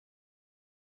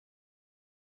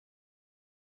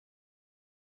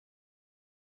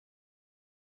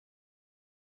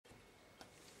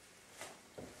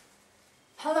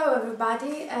Hello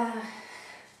everybody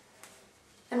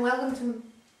and welcome to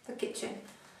the kitchen.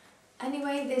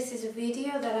 Anyway, this is a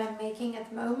video that I'm making at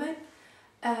the moment,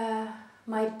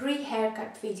 my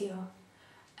pre-haircut video.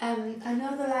 I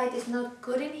know the light is not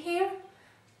good in here,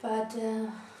 but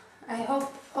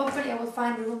hopefully I will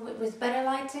find a room with better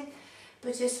lighting.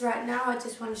 But just right now I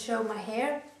just want to show my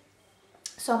hair.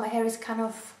 So my hair is kind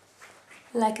of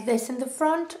like this in the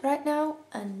front right now,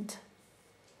 and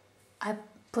I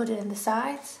put it in the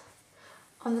sides.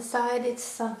 On the side it's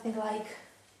something like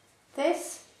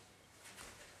this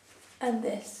and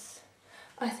this.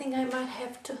 I think I might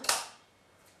have to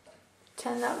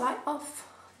turn that light off.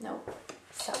 No,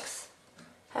 sucks.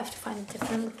 Have to find a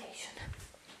different location.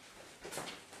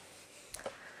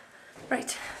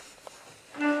 Right.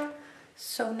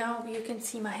 So now you can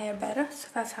see my hair better. So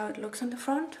that's how it looks in the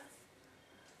front.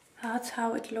 That's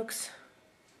how it looks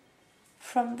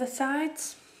from the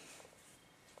sides.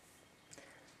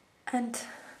 And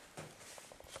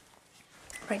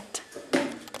right,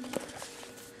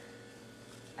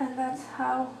 and that's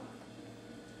how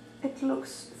it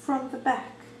looks from the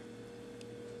back.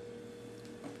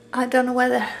 I don't know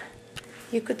whether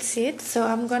you could see it, so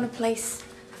I'm gonna place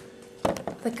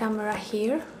the camera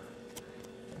here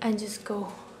and just go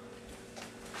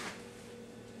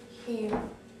here.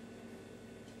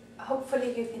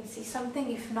 Hopefully you can see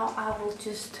something. If not, I will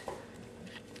just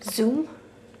zoom.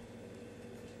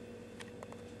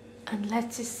 And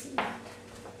let's just see that.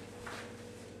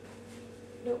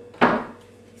 Nope.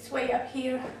 It's way up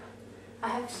here. I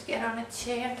have to get on a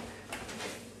chair.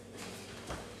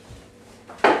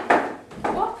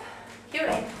 Whoop! You're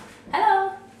in.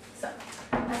 Hello! So,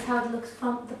 that's how it looks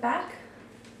from the back.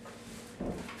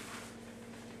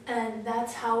 And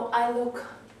that's how I look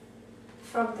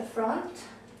from the front.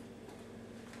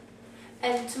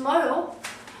 And tomorrow,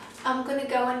 I'm gonna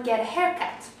go and get a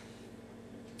haircut.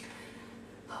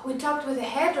 We talked with the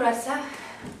hairdresser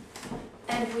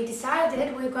and we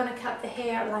decided we're gonna cut the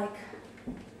hair like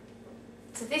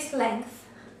to this length,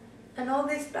 and all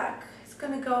this back is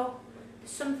gonna go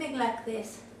something like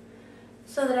this,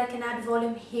 so that I can add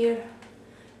volume here,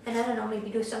 and I don't know, maybe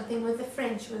do something with the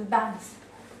fringe, with bands.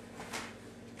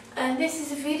 And this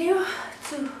is a video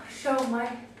to show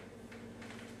my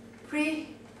pre-haircut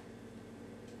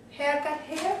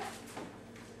hair.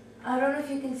 I don't know if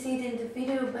you can see it in the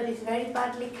video, but it's very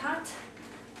badly cut.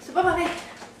 So bye bye.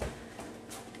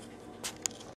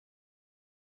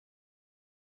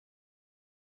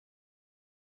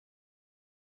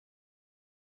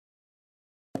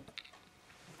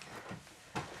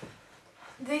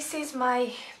 This is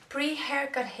my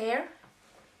pre-haircut hair.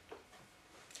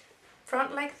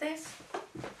 Front like this,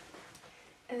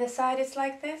 and the side is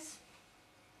like this.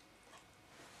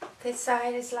 This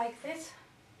side is like this.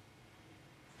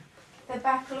 The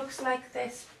back looks like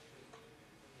this.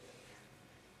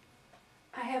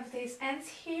 I have these ends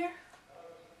here,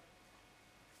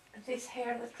 this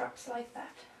hair that drops like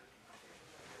that.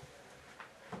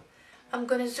 I'm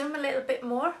gonna zoom a little bit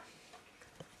more.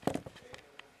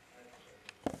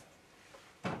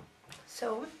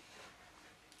 So,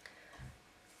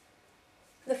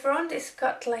 the front is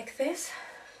cut like this,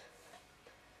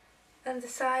 and the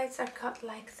sides are cut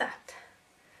like that.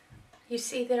 You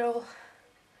see they're all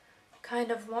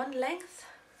kind of one length,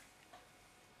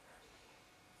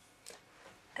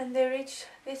 and they reach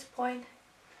this point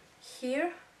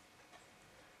here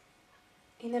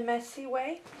in a messy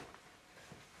way.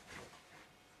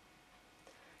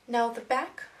 Now the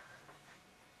back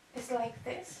is like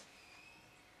this.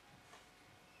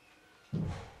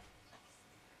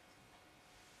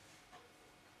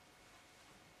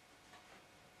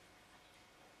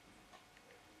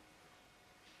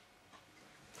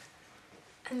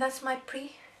 And that's my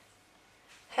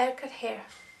pre-haircut hair.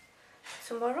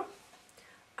 Tomorrow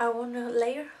I want to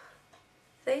layer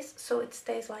this so it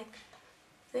stays like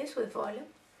this with volume.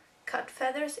 Cut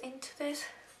feathers into this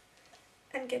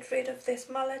and get rid of this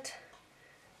mullet.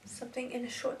 Something in a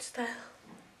short style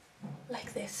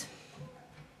like this.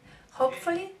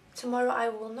 Hopefully tomorrow I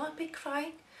will not be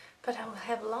crying, but I will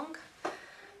have I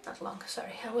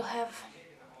will have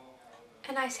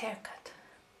a nice haircut.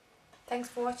 Thanks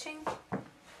for watching.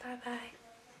 Bye bye.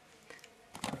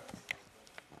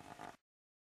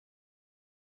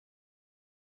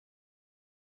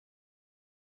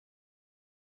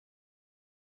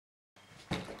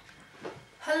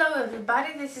 Hello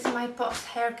everybody, this is my post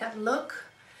haircut look.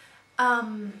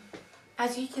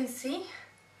 As you can see,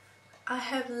 I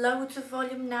have loads of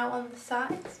volume now on the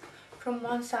sides. From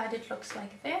one side it looks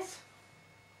like this.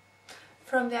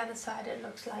 From the other side it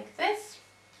looks like this.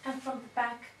 And from the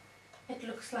back it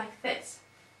looks like this.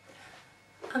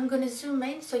 I'm gonna zoom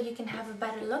in so you can have a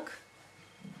better look.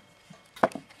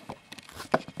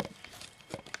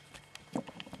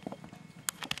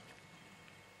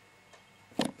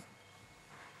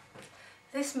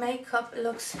 This makeup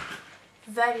looks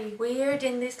very weird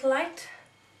in this light.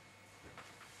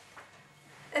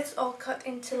 It's all cut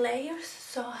into layers,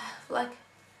 so I have like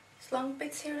these long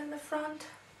bits here in the front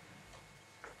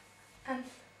and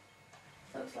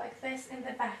looks like this in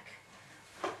the back.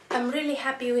 I'm really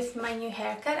happy with my new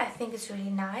haircut. I think it's really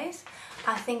nice.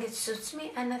 I think it suits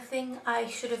me, and I think I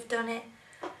should have done it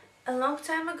a long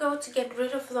time ago to get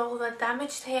rid of all the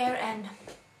damaged hair and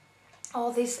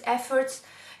all these efforts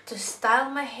to style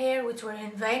my hair, which were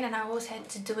in vain, and I always had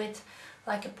to do it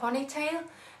like a ponytail.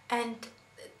 And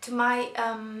to my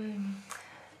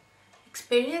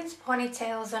experience,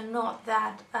 ponytails are not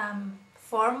that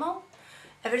formal.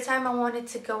 Every time I wanted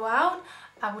to go out,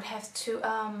 I would have to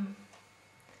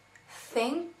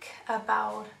think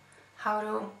about how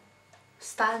to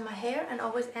style my hair and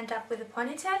always end up with a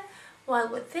ponytail. While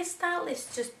with this style,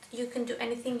 it's just, you can do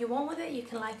anything you want with it. You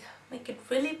can like make it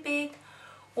really big,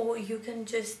 or you can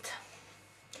just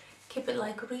keep it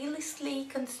like really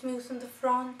sleek and smooth in the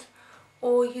front,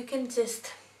 or you can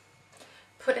just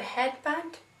put a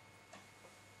headband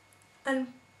and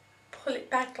pull it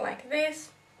back like this.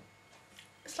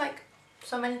 It's like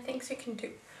so many things you can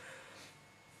do.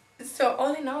 So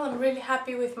all in all, I'm really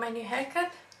happy with my new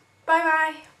haircut. Bye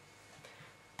bye!